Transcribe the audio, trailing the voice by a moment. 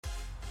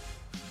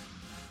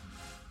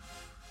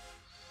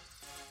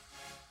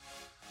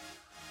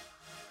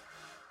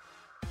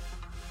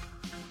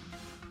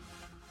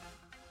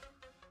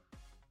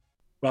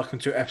Welcome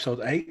to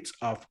episode 8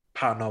 of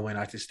Paranormal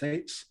United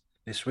States.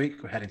 This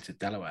week we're heading to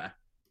Delaware.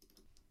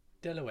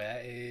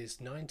 Delaware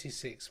is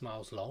 96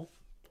 miles long,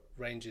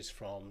 ranges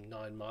from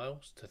 9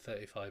 miles to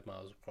 35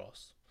 miles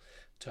across,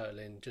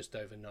 totaling just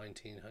over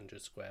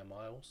 1,900 square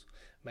miles,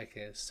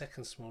 making it the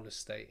second smallest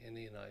state in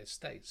the United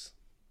States.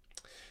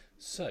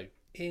 So,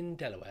 in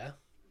Delaware,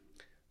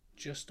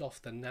 just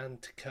off the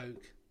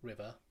Nanticoke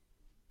River,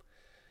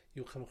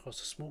 you'll come across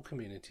a small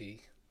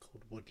community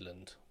called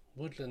Woodland.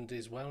 Woodland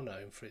is well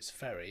known for its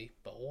ferry,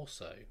 but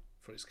also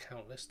for its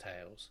countless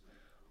tales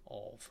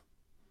of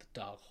the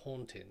dark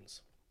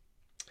hauntings.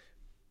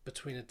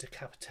 Between a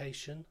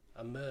decapitation,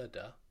 a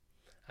murder,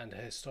 and a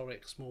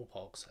historic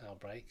smallpox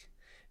outbreak,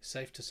 it's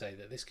safe to say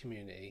that this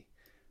community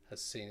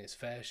has seen its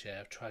fair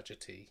share of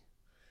tragedy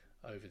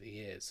over the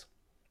years.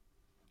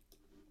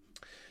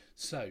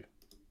 So,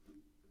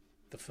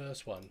 the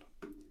first one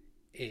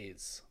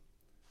is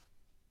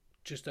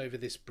just over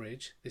this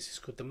bridge. This is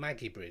called the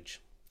Maggie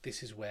Bridge.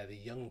 This is where the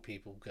young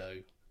people go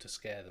to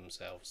scare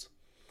themselves.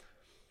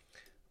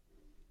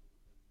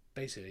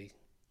 Basically,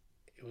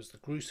 it was the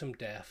gruesome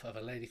death of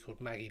a lady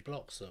called Maggie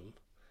Bloxham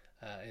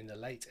in the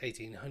late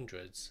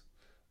 1800s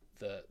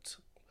that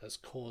has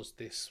caused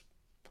this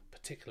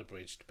particular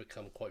bridge to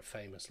become quite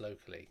famous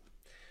locally.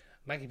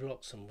 Maggie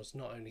Bloxham was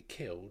not only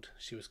killed,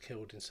 she was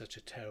killed in such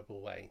a terrible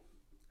way.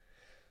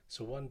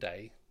 So one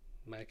day,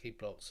 Maggie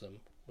Bloxham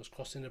was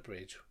crossing a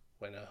bridge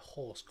when her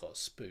horse got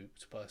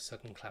spooked by a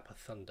sudden clap of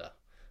thunder.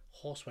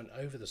 Horse went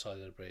over the side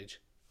of the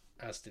bridge,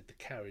 as did the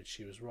carriage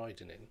she was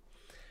riding in,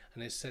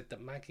 and it's said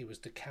that Maggie was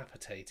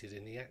decapitated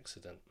in the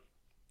accident.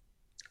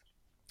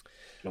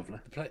 Lovely.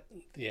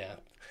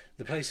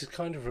 The place is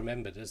kind of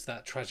remembered as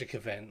that tragic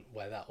event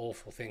where that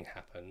awful thing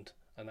happened,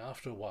 and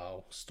after a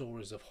while,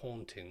 stories of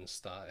hauntings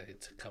started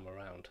to come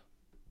around.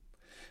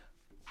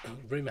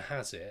 Rumour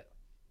has it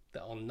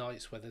that on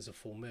nights where there's a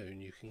full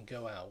moon, you can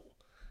go out,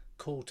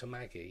 call to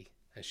Maggie,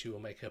 and she will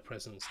make her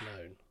presence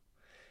known.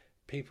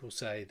 People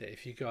say that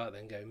if you go out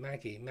there and go,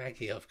 Maggie,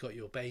 Maggie, I've got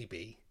your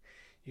baby,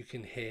 you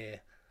can hear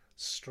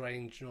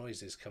strange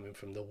noises coming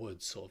from the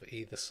woods, sort of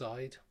either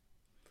side.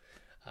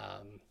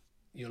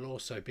 You'll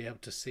also be able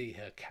to see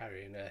her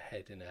carrying her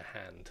head in her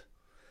hand,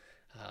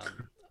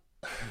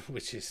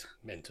 which is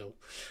mental.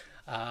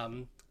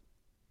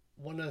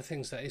 One of the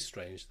things that is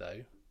strange,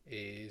 though,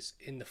 is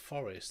in the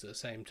forest at the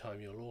same time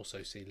you'll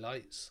also see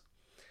lights.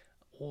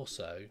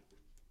 Also,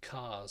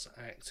 cars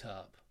act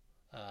up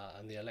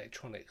and the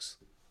electronics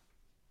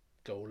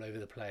go all over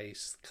the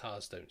place.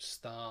 Cars don't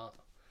start.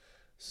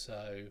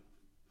 So,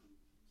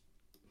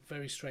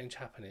 very strange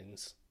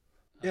happenings.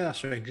 Yeah,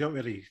 that's right. You don't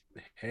really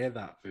hear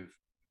that with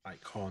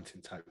like haunting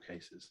type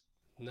cases.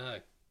 No,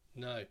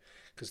 no,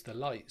 because the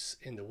lights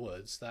in the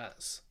woods,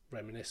 that's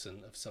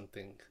reminiscent of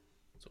something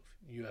sort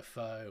of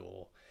UFO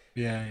or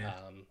Yeah, yeah.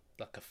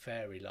 like a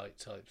fairy light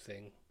type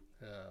thing.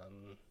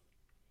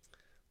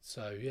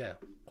 So yeah,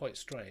 quite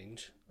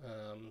strange.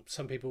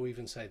 Some people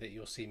even say that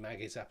you'll see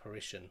Maggie's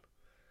apparition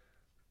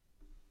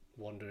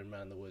wandering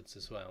around the woods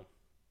as well.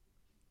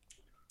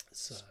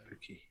 So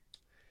Spooky.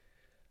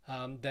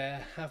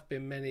 there have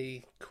been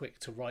many quick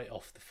to write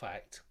off the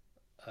fact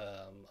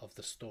of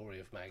the story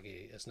of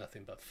Maggie as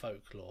nothing but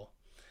folklore.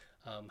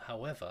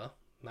 However,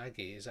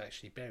 Maggie is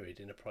actually buried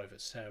in a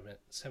private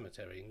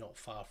cemetery not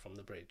far from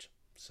the bridge.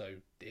 So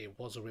it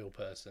was a real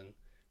person.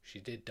 She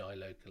did die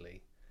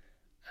locally,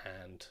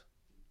 and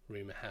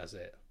rumour has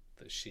it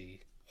that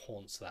she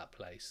haunts that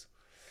place.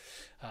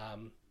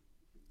 Um,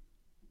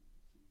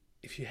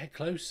 if you head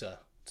closer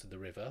to the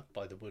river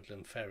by the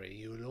Woodland Ferry,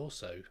 you will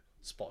also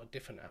spot a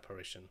different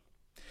apparition,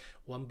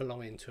 one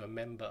belonging to a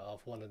member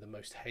of one of the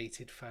most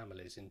hated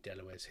families in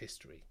Delaware's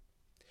history.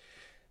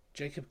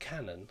 Jacob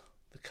Cannon,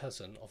 the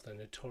cousin of the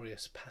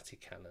notorious Patty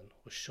Cannon,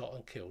 was shot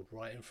and killed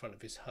right in front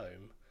of his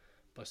home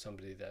by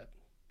somebody that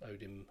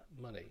owed him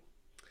money.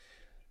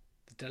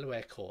 The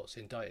Delaware courts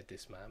indicted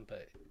this man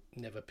but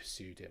never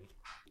pursued him.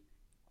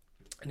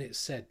 And it's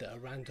said that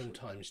at random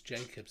times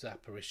Jacob's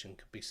apparition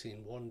could be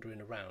seen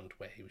wandering around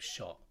where he was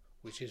shot,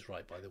 which is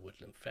right by the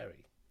Woodland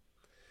Ferry.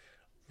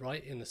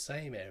 Right in the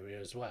same area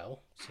as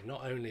well, so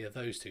not only have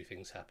those two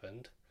things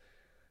happened,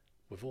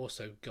 we've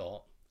also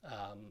got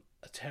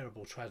a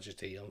terrible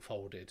tragedy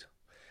unfolded.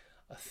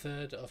 A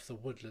third of the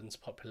Woodlands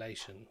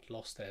population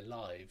lost their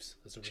lives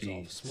as a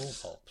result of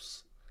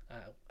smallpox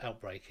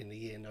outbreak in the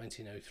year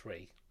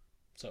 1903.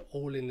 So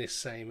all in this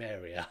same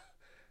area,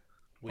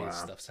 weird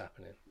stuff's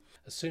happening.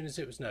 As soon as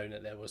it was known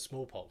that there was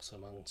smallpox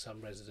among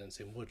some residents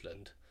in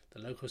Woodland,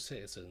 the local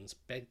citizens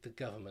begged the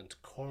government to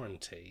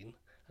quarantine,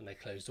 and they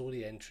closed all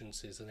the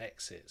entrances and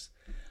exits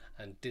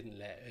and didn't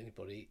let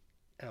anybody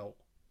out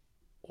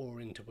or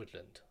into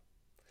Woodland.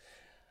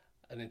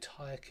 An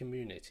entire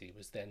community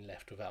was then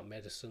left without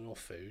medicine or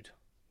food.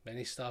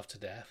 Many starved to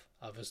death,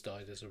 others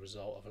died as a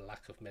result of a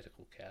lack of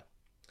medical care.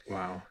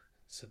 Wow.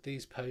 So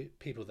these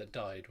people that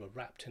died were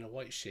wrapped in a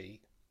white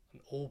sheet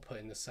and all put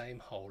in the same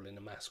hole in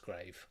a mass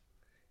grave.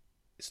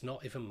 It's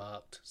not even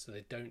marked, so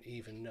they don't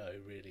even know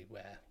really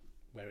where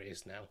where it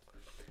is now.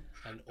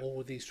 And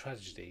all these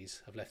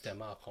tragedies have left their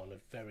mark on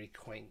a very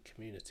quaint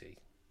community.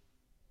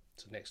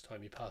 So next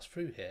time you pass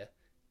through here,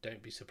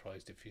 don't be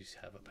surprised if you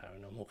have a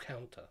paranormal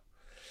counter.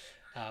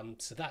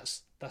 So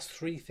that's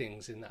three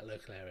things in that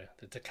local area: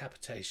 the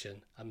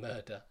decapitation, a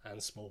murder,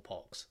 and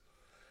smallpox.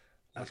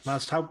 That's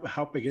mad.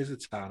 How big is the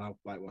town?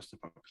 What's the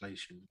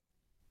population?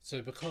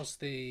 So because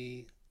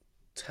the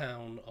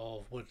town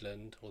of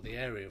Woodland, or the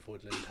area of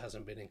Woodland,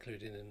 hasn't been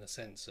included in the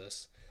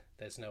census,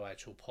 there's no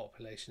actual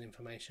population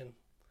information.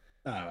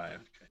 Oh, right,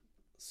 okay.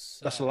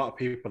 So, That's a lot of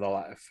people, though.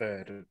 Like a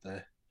third of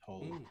the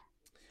whole and you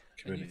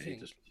community think,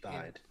 just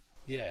died.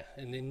 yeah,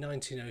 and in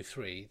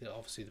 1903,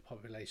 obviously the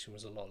population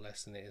was a lot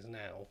less than it is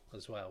now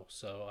as well.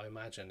 So I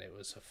imagine it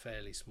was a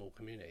fairly small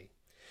community.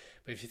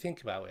 But if you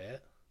think about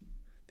it,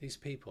 these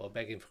people are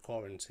begging for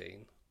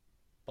quarantine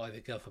by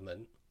the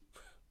government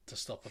to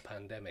stop a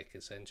pandemic,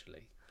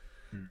 essentially.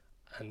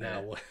 And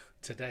now,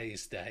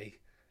 today's day,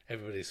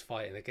 everybody's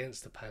fighting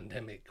against the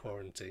pandemic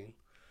quarantine.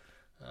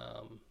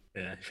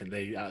 Yeah, I think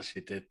they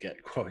actually did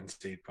get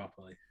quarantined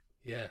properly.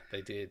 Yeah,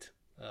 they did,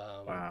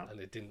 Wow, and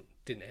it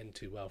didn't end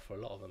too well for a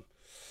lot of them.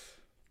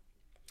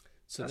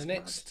 So the that's mad.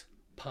 next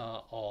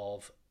part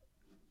of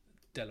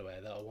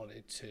Delaware that I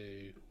wanted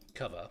to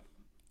cover,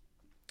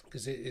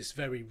 because it is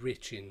very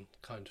rich in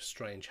kind of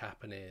strange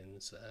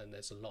happenings, and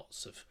there's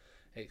lots of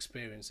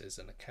experiences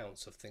and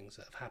accounts of things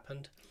that have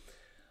happened.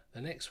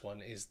 The next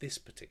one is this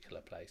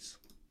particular place.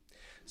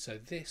 So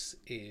this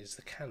is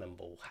the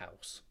Cannonball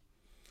House.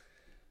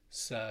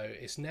 So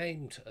it's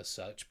named as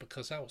such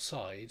because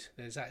outside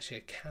there's actually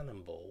a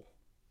cannonball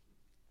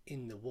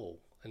in the wall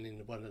and in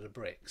one of the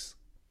bricks.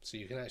 So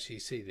you can actually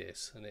see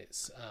this, and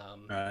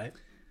Right.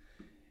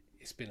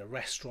 it's been a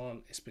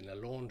restaurant, it's been a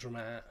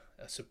laundromat,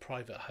 it's a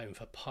private home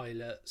for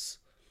pilots,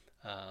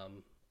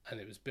 and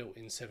it was built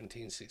in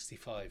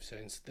 1765. So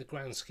in the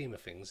grand scheme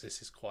of things,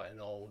 this is quite an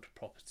old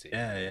property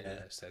Yeah, in the yeah.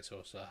 United States,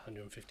 also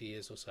 150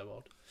 years or so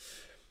old.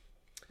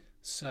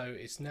 So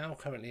it's now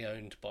currently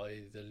owned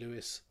by the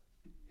Lewis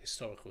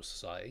Historical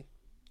Society,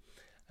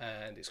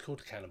 and it's called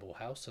the Cannonball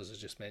House, as I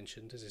just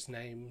mentioned, as it's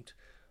named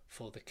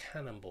for the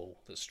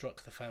cannonball that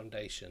struck the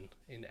foundation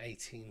in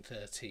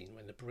 1813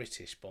 when the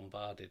British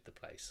bombarded the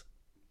place.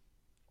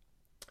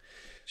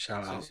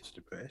 Shout So out to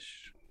the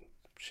British.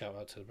 shout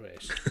out to the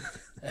British.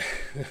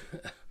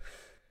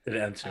 Did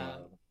it end too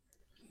well?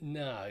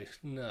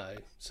 No.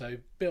 So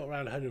built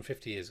around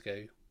 150 years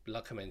ago,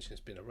 like I mentioned,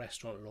 it's been a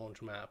restaurant,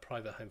 laundromat, a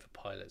private home for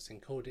pilots,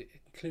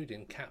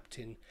 including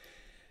Captain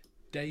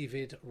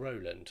David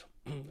Rowland.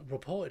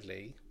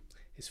 Reportedly,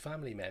 his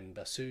family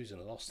member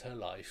Susan lost her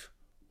life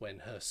when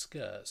her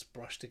skirts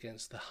brushed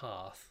against the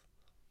hearth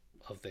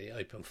of the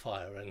open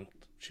fire and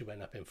she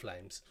went up in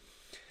flames.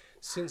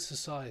 Since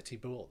society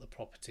bought the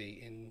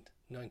property in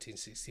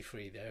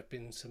 1963, there have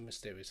been some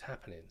mysterious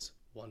happenings.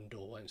 One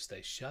door won't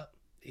stay shut,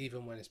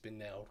 even when it's been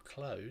nailed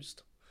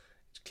closed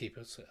to keep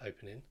it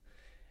opening.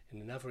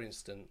 In another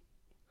instance,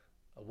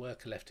 a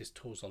worker left his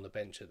tools on the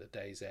bench at the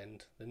day's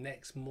end. The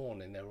next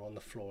morning, they were on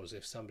the floor as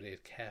if somebody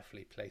had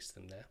carefully placed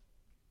them there.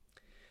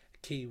 A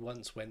key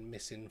once went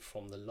missing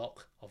from the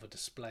lock of a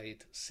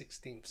displayed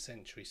 16th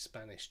century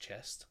Spanish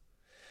chest.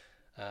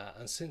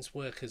 And since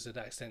workers had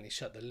accidentally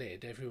shut the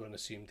lid, everyone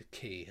assumed the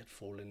key had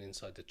fallen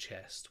inside the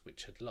chest,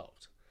 which had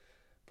locked.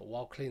 But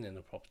while cleaning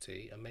the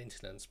property, a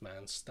maintenance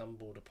man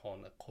stumbled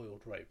upon a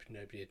coiled rope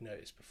nobody had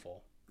noticed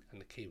before,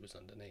 and the key was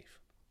underneath.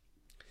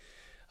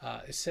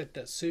 It's said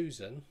that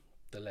Susan,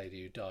 the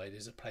lady who died,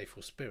 is a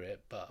playful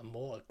spirit, but a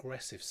more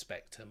aggressive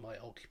spectre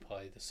might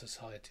occupy the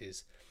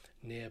society's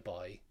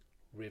nearby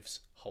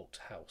Rives Holt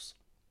house.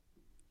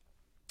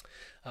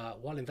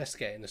 While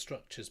investigating the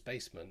structure's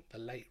basement, the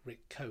late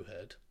Rick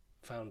Coherd,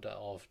 founder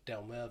of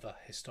Delmerva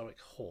Historic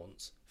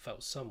Haunts,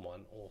 felt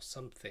someone or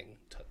something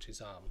touch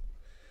his arm.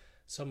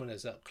 Someone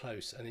is up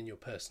close and in your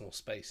personal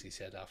space, he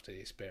said after the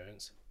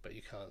experience, but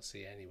you can't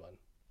see anyone.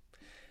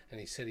 And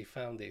he said he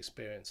found the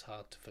experience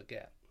hard to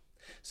forget.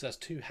 So that's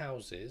two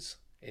houses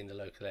in the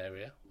local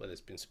area where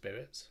there's been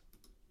spirits.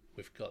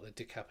 We've got the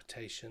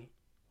decapitation,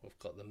 we've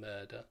got the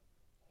murder,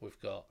 we've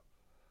got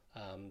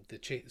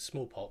the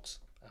smallpox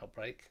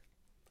outbreak,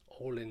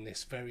 all in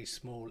this very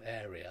small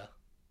area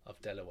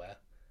of Delaware.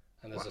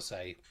 And as I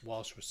say,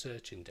 whilst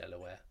researching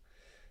Delaware,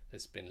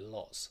 there's been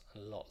lots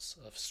and lots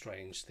of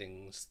strange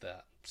things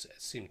that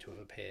seem to have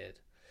appeared.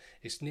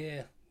 It's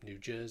near New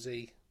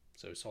Jersey,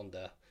 so it's on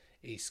the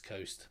east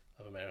coast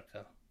of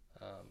America,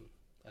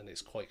 and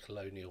it's quite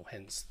colonial,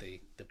 hence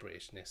the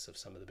Britishness of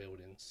some of the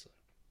buildings.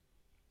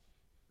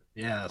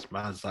 Yeah, that's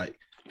mad. It's like,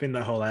 I think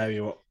that whole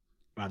area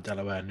around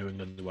Delaware, New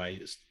England way,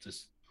 it's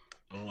just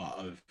a lot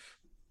of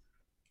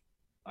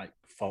like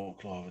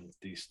folklore and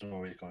these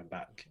stories going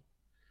back.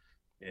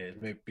 Yeah,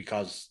 maybe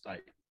because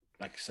like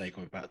I say,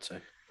 going back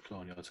to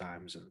colonial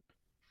times, and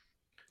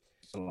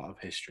there's a lot of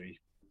history,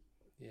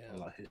 Yeah, a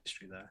lot of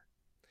history there.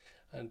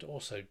 and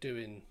also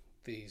doing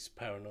these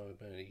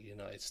Paranormal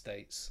United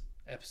States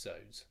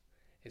episodes,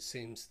 it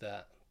seems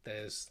that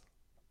there's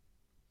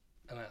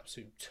an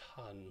absolute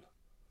ton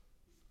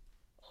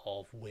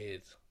of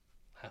weird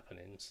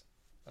happenings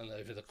and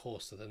over the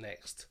course of the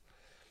next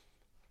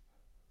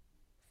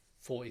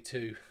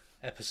 42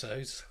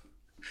 episodes,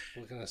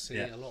 we're going to see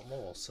a lot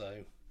more.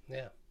 So,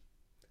 yeah.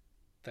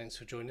 Thanks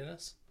for joining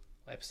us.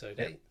 Episode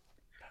 8,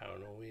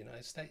 Paranormal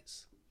United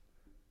States.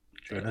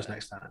 Join us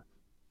next time.